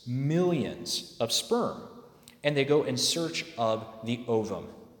releases millions of sperm, and they go in search of the ovum.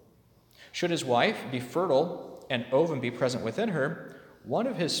 Should his wife be fertile and ovum be present within her, one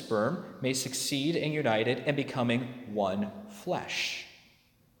of his sperm may succeed in united and becoming one flesh.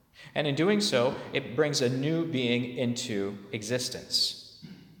 And in doing so, it brings a new being into existence.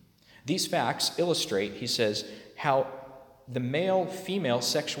 These facts illustrate," he says, "how the male-female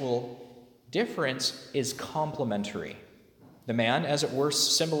sexual difference is complementary. The man, as it were,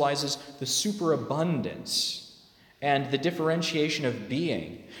 symbolizes the superabundance and the differentiation of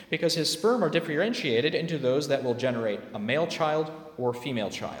being, because his sperm are differentiated into those that will generate a male child or female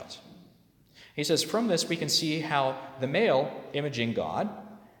child." He says, from this we can see how the male, imaging God,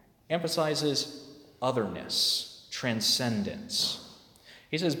 emphasizes otherness, transcendence.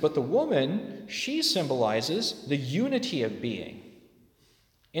 He says, but the woman, she symbolizes the unity of being,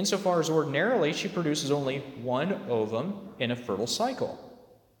 insofar as ordinarily she produces only one ovum in a fertile cycle.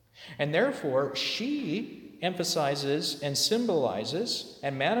 And therefore, she emphasizes and symbolizes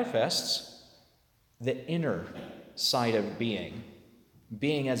and manifests the inner side of being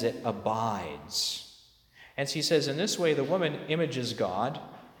as it abides. And he says, in this way, the woman images God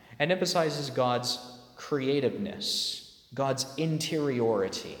and emphasizes God's creativeness, God's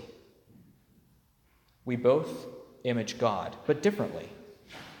interiority. We both image God, but differently.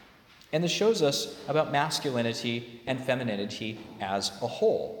 And this shows us about masculinity and femininity as a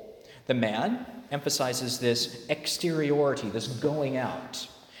whole. The man emphasizes this exteriority, this going out.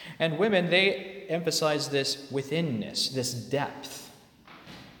 And women, they emphasize this withinness, this depth.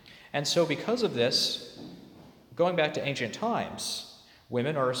 And so because of this, going back to ancient times,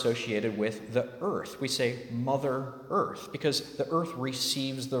 women are associated with the earth. We say Mother Earth because the earth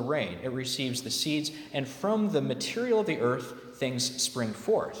receives the rain. It receives the seeds, and from the material of the earth, things spring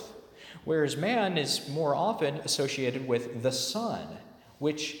forth. Whereas man is more often associated with the sun,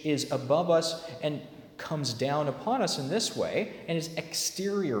 which is above us and comes down upon us in this way and is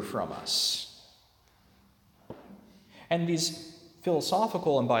exterior from us. And these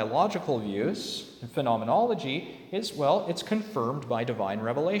philosophical and biological views and phenomenology is, well, it's confirmed by divine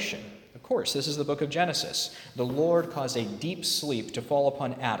revelation. Of course, this is the book of Genesis. The Lord caused a deep sleep to fall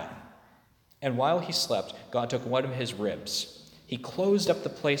upon Adam. And while he slept, God took one of his ribs. He closed up the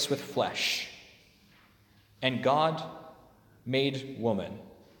place with flesh. And God made woman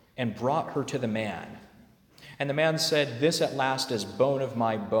and brought her to the man. And the man said, "This at last is bone of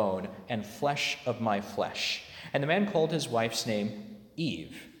my bone and flesh of my flesh." And the man called his wife's name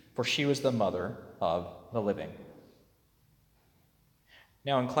Eve, for she was the mother of the living.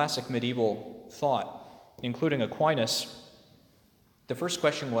 Now, in classic medieval thought, including Aquinas, the first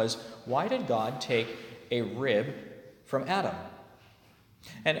question was, why did God take a rib from Adam?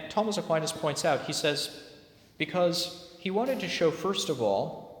 And Thomas Aquinas points out, he says, because he wanted to show, first of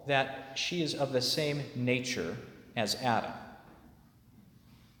all, that she is of the same nature as Adam.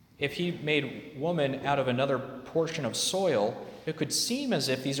 If he made woman out of another portion of soil, it could seem as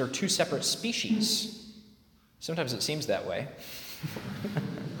if these are two separate species. Sometimes it seems that way.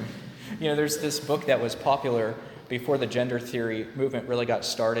 There's this book that was popular before the gender theory movement really got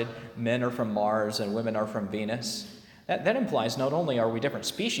started. Men are from Mars and women are from Venus. That implies not only are we different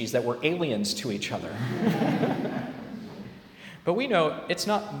species, that we're aliens to each other. But we know it's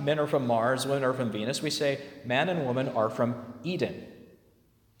not men are from Mars, women are from Venus. We say man and woman are from Eden.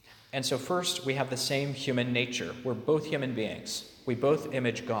 And so first, we have the same human nature. We're both human beings. We both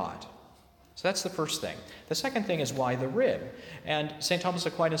image God. So that's the first thing. The second thing is why the rib. And St. Thomas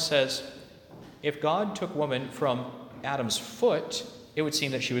Aquinas says, if God took woman from Adam's foot, it would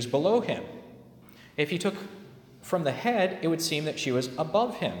seem that she was below him. If he took from the head, it would seem that she was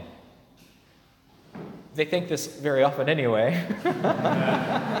above him. They think this very often anyway.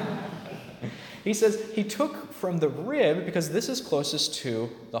 He says he took from the rib because this is closest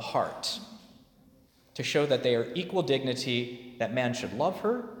to the heart, to show that they are equal dignity, that man should love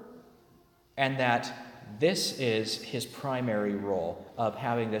her, and that this is his primary role of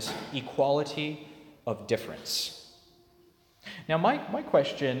having this equality of difference. Now, my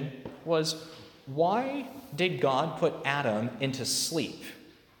question was, why did God put Adam into sleep?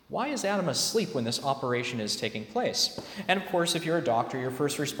 Why is Adam asleep when this operation is taking place? And of course, if you're a doctor, your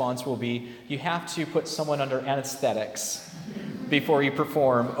first response will be, you have to put someone under anesthetics before you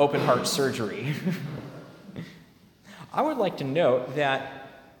perform open heart surgery. I would like to note that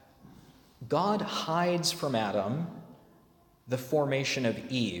God hides from Adam the formation of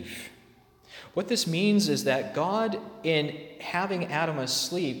Eve. What this means is that God, in having Adam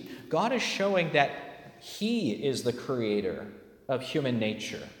asleep, God is showing that he is the creator of human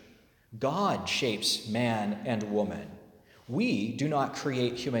nature. God shapes man and woman. We do not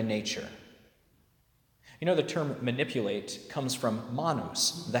create human nature. You know, the term manipulate comes from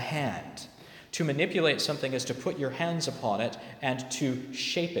manus, the hand. To manipulate something is to put your hands upon it and to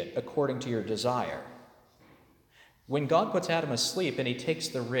shape it according to your desire. When God puts Adam asleep and he takes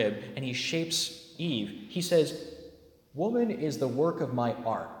the rib and he shapes Eve, he says, woman is the work of my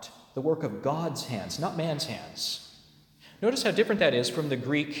art, the work of God's hands, not man's hands. Notice how different that is from the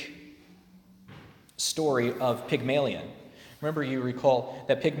Greek story of Pygmalion. Remember, you recall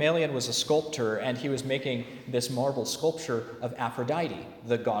that Pygmalion was a sculptor and he was making this marble sculpture of Aphrodite,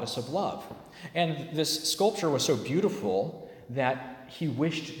 the goddess of love. And this sculpture was so beautiful that he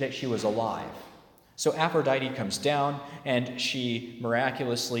wished that she was alive. So Aphrodite comes down and she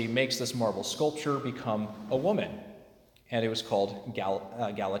miraculously makes this marble sculpture become a woman. And it was called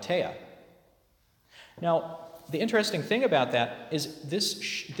Galatea. Now, the interesting thing about that is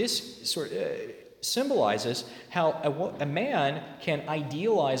this sort of symbolizes how a man can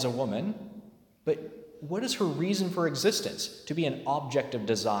idealize a woman, but what is her reason for existence? To be an object of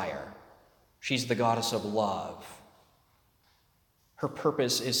desire. She's the goddess of love. Her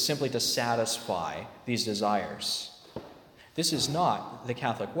purpose is simply to satisfy these desires. This is not the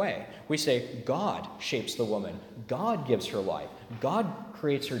Catholic way. We say God shapes the woman. God gives her life. God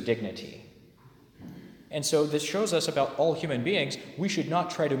creates her dignity. And so this shows us about all human beings, we should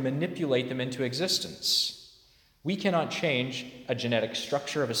not try to manipulate them into existence. We cannot change a genetic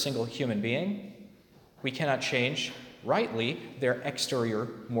structure of a single human being. We cannot change, rightly, their exterior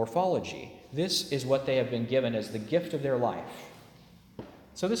morphology. This is what they have been given as the gift of their life.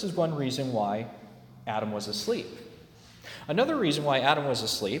 So this is one reason why Adam was asleep. Another reason why Adam was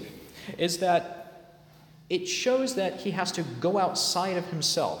asleep is that it shows that he has to go outside of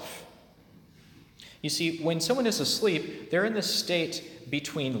himself. You see, when someone is asleep, they're in this state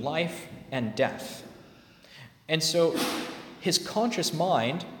between life and death. And so his conscious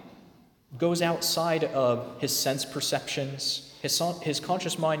mind goes outside of his sense perceptions. His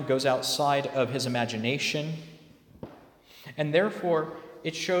conscious mind goes outside of his imagination. And therefore,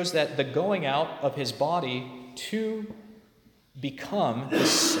 it shows that the going out of his body to become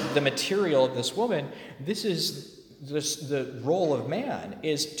the material of this woman, the role of man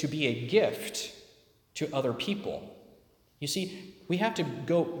is to be a gift to other people. You see, men have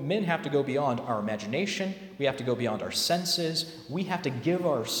to go beyond our imagination, we have to go beyond our senses, we have to give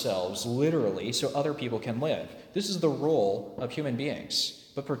ourselves literally so other people can live. This is the role of human beings,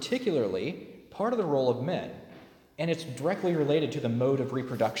 but particularly part of the role of men, and it's directly related to the mode of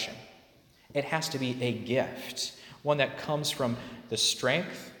reproduction. It has to be a gift, one that comes from the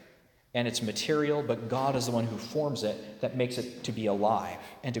strength and its material, but God is the one who forms it, that makes it to be alive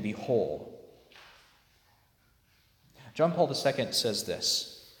and to be whole. John Paul II says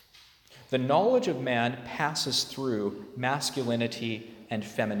this: the knowledge of man passes through masculinity and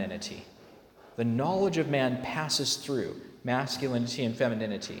femininity. The knowledge of man passes through masculinity and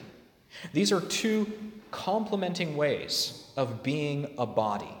femininity. These are two complementing ways of being a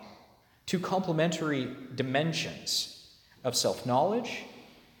body, two complementary dimensions of self-knowledge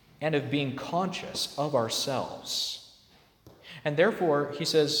and of being conscious of ourselves. And therefore, he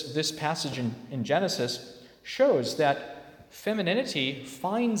says, this passage in Genesis shows that femininity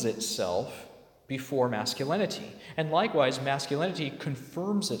finds itself before masculinity. And likewise, masculinity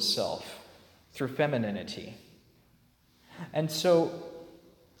confirms itself through femininity. And so,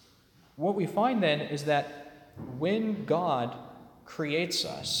 what we find then is that when God creates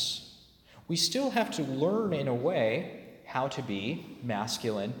us, we still have to learn in a way how to be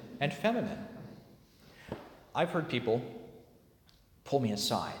masculine and feminine. I've heard people pull me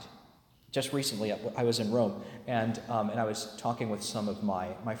aside. Just recently, I was in Rome, and I was talking with some of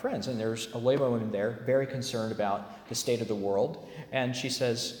my friends, and there's a lay woman there, very concerned about the state of the world, and she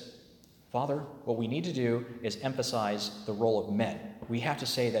says, Father, what we need to do is emphasize the role of men. We have to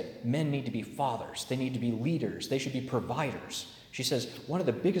say that men need to be fathers, they need to be leaders, they should be providers. She says, one of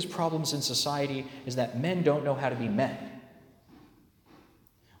the biggest problems in society is that men don't know how to be men.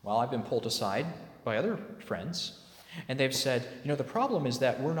 Well, I've been pulled aside by other friends, and they've said, the problem is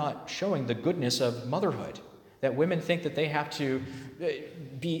that we're not showing the goodness of motherhood. that women think that they have to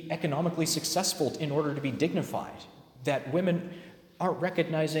be economically successful in order to be dignified, that women aren't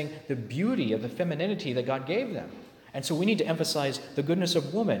recognizing the beauty of the femininity that God gave them. And so we need to emphasize the goodness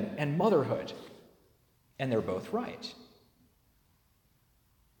of woman and motherhood. And they're both right.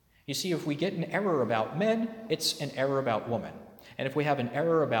 You see, if we get an error about men, it's an error about woman. And if we have an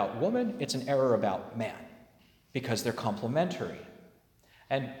error about woman, it's an error about man, because they're complementary.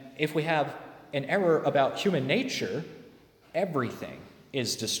 And if we have an error about human nature, everything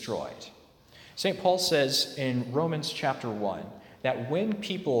is destroyed. St. Paul says in Romans chapter 1 that when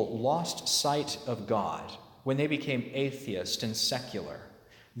people lost sight of God, when they became atheist and secular,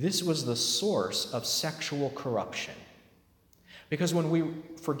 this was the source of sexual corruption. Because when we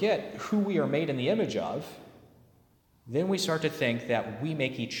forget who we are made in the image of, then we start to think that we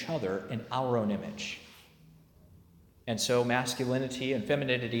make each other in our own image. And so masculinity and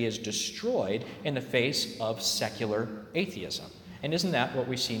femininity is destroyed in the face of secular atheism. And isn't that what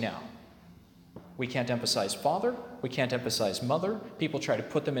we see now? We can't emphasize father, we can't emphasize mother, people try to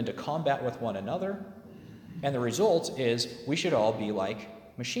put them into combat with one another, and the result is we should all be like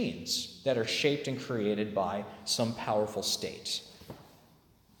machines that are shaped and created by some powerful state.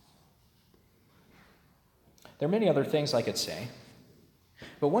 There are many other things I could say,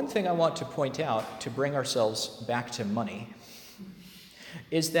 but one thing I want to point out to bring ourselves back to money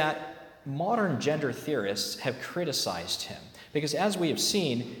is that modern gender theorists have criticized him, because as we have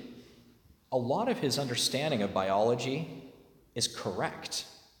seen, a lot of his understanding of biology is correct.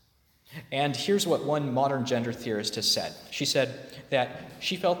 And here's what one modern gender theorist has said. She said that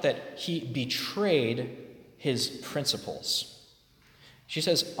she felt that he betrayed his principles. She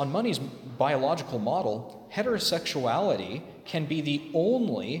says, on Money's biological model, heterosexuality can be the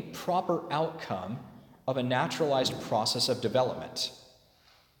only proper outcome of a naturalized process of development.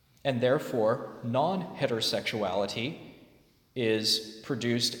 And therefore, non-heterosexuality is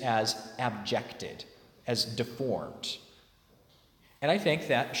produced as abjected, as deformed. And I think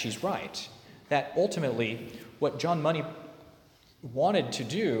that she's right, that ultimately what John Money wanted to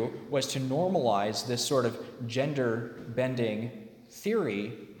do was to normalize this sort of gender-bending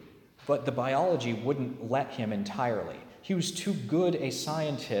theory, but the biology wouldn't let him entirely. He was too good a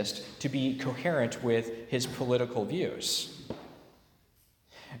scientist to be coherent with his political views.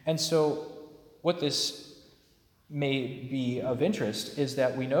 And so what this may be of interest is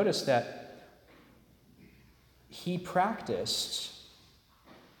that we notice that he practiced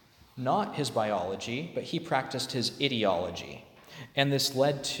not his biology, but he practiced his ideology. And this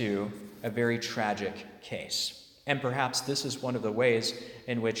led to a very tragic case. And perhaps this is one of the ways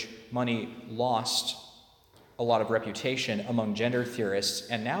in which Money lost a lot of reputation among gender theorists,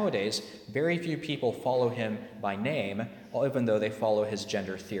 and nowadays very few people follow him by name, even though they follow his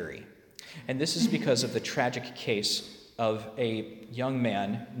gender theory. And this is because of the tragic case of a young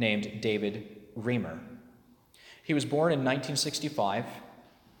man named David Reimer. He was born in 1965,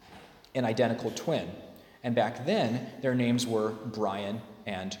 an identical twin, and back then their names were Brian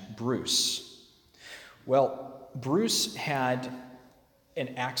and Bruce. Well, Bruce had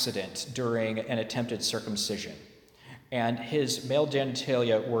an accident during an attempted circumcision, and his male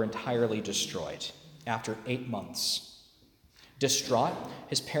genitalia were entirely destroyed after 8 months. Distraught,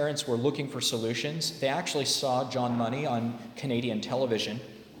 his parents were looking for solutions. They actually saw John Money on Canadian television,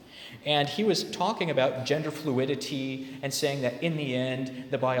 and he was talking about gender fluidity and saying that in the end,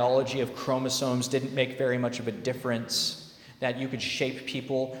 the biology of chromosomes didn't make very much of a difference, that you could shape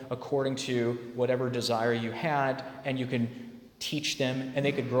people according to whatever desire you had, and you can teach them, and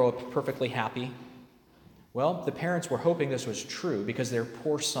they could grow up perfectly happy. Well, the parents were hoping this was true because their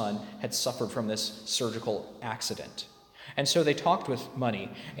poor son had suffered from this surgical accident. And so they talked with Money,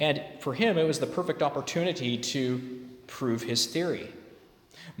 and for him, it was the perfect opportunity to prove his theory.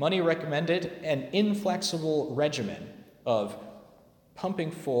 Money recommended an inflexible regimen of pumping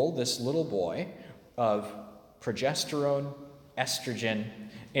full this little boy of progesterone, estrogen,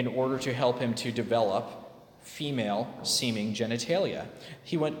 in order to help him to develop female-seeming genitalia.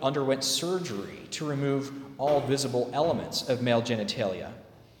 He underwent surgery to remove all visible elements of male genitalia.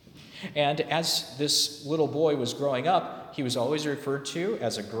 And as this little boy was growing up, he was always referred to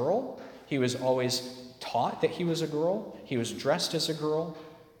as a girl. He was always taught that he was a girl. He was dressed as a girl.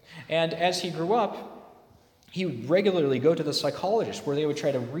 And as he grew up, he would regularly go to the psychologist where they would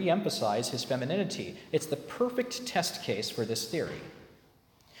try to re-emphasize his femininity. It's the perfect test case for this theory.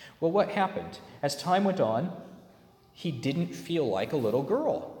 Well, what happened? As time went on, he didn't feel like a little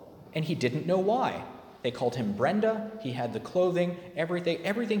girl, and he didn't know why. They called him Brenda. He had the clothing,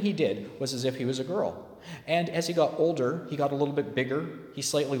 everything he did was as if he was a girl. And as he got older, he got a little bit bigger. He's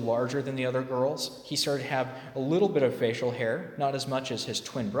slightly larger than the other girls. He started to have a little bit of facial hair, not as much as his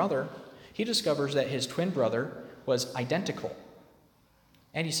twin brother. He discovers that his twin brother was identical.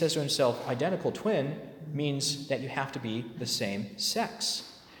 And he says to himself, identical twin means that you have to be the same sex.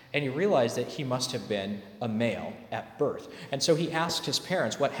 And he realized that he must have been a male at birth. And so he asked his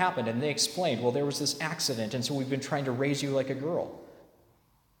parents what happened, and they explained, well, there was this accident, and so we've been trying to raise you like a girl.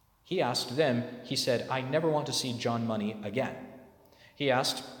 He asked them, he said, I never want to see John Money again. He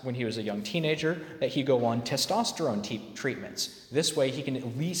asked, when he was a young teenager, that he go on testosterone treatments. This way he can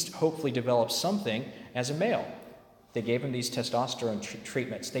at least hopefully develop something as a male. They gave him these testosterone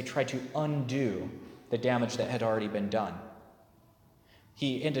treatments. They tried to undo the damage that had already been done.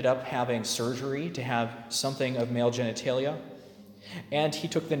 He ended up having surgery to have something of male genitalia, and he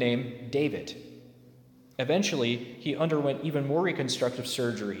took the name David. Eventually, he underwent even more reconstructive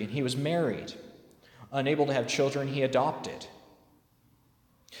surgery, and he was married. Unable to have children, he adopted.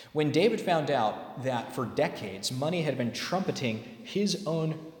 When David found out that for decades, Money had been trumpeting his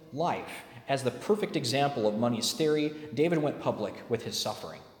own life as the perfect example of Money's theory, David went public with his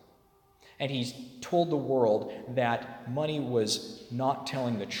suffering. And he told the world that Money was not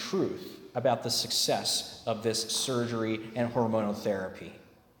telling the truth about the success of this surgery and hormonal therapy.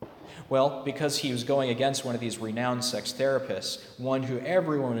 Well, because he was going against one of these renowned sex therapists, one who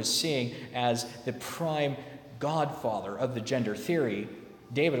everyone was seeing as the prime godfather of the gender theory,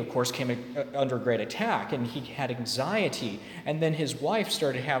 David, of course, came under great attack, and he had anxiety, and then his wife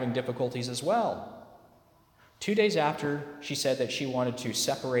started having difficulties as well. 2 days after she said that she wanted to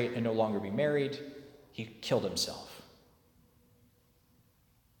separate and no longer be married, he killed himself.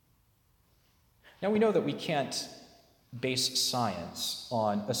 Now we know that we can't base science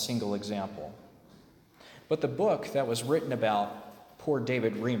on a single example, but the book that was written about poor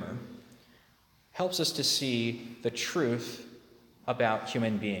David Reimer helps us to see the truth about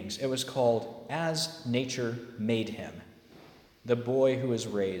human beings. It was called As Nature Made Him, the boy who was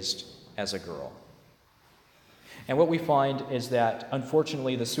raised as a girl. And what we find is that,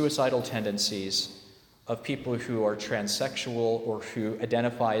 unfortunately, the suicidal tendencies of people who are transsexual or who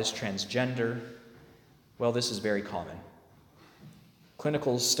identify as transgender, well, this is very common.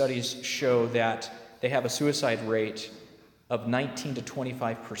 Clinical studies show that they have a suicide rate of 19 to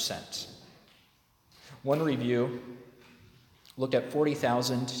 25%. One review looked at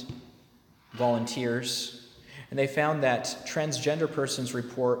 40,000 volunteers, and they found that transgender persons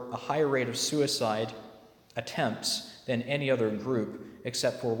report a higher rate of suicide attempts than any other group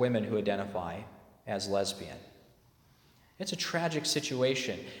except for women who identify as lesbian. It's a tragic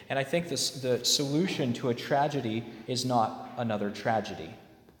situation, and I think the solution to a tragedy is not another tragedy.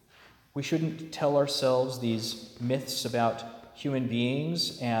 We shouldn't tell ourselves these myths about human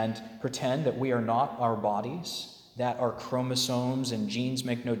beings and pretend that we are not our bodies, that our chromosomes and genes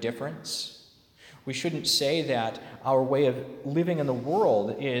make no difference. We shouldn't say that our way of living in the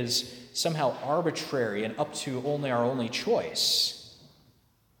world is somehow arbitrary and up to our only choice.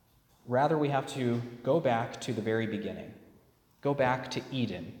 Rather, we have to go back to the very beginning, go back to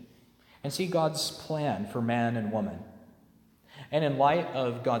Eden, and see God's plan for man and woman. And in light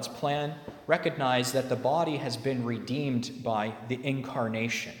of God's plan, recognize that the body has been redeemed by the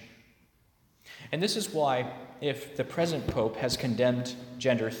incarnation. And this is why, if the present pope has condemned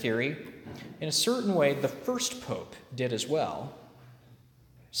gender theory, in a certain way, the first pope did as well.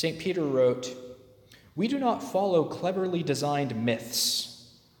 St. Peter wrote, "We do not follow cleverly designed myths.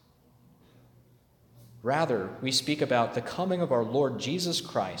 Rather, we speak about the coming of our Lord Jesus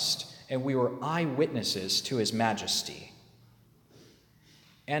Christ, and we were eyewitnesses to his majesty."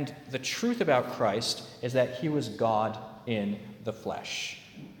 And the truth about Christ is that he was God in the flesh.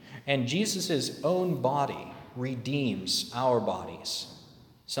 And Jesus' own body redeems our bodies.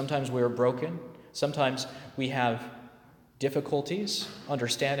 Sometimes we are broken. Sometimes we have difficulties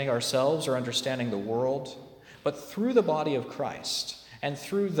understanding ourselves or understanding the world. But through the body of Christ and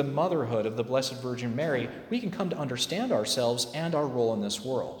through the motherhood of the Blessed Virgin Mary, we can come to understand ourselves and our role in this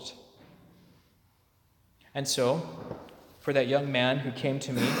world. And so, for that young man who came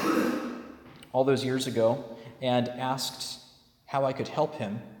to me all those years ago and asked how I could help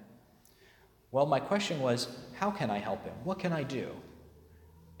him, well, my question was, how can I help him? What can I do?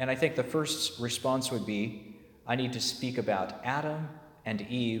 And I think the first response would be, I need to speak about Adam and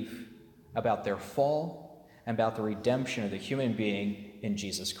Eve, about their fall, and about the redemption of the human being in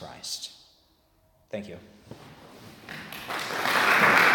Jesus Christ. Thank you.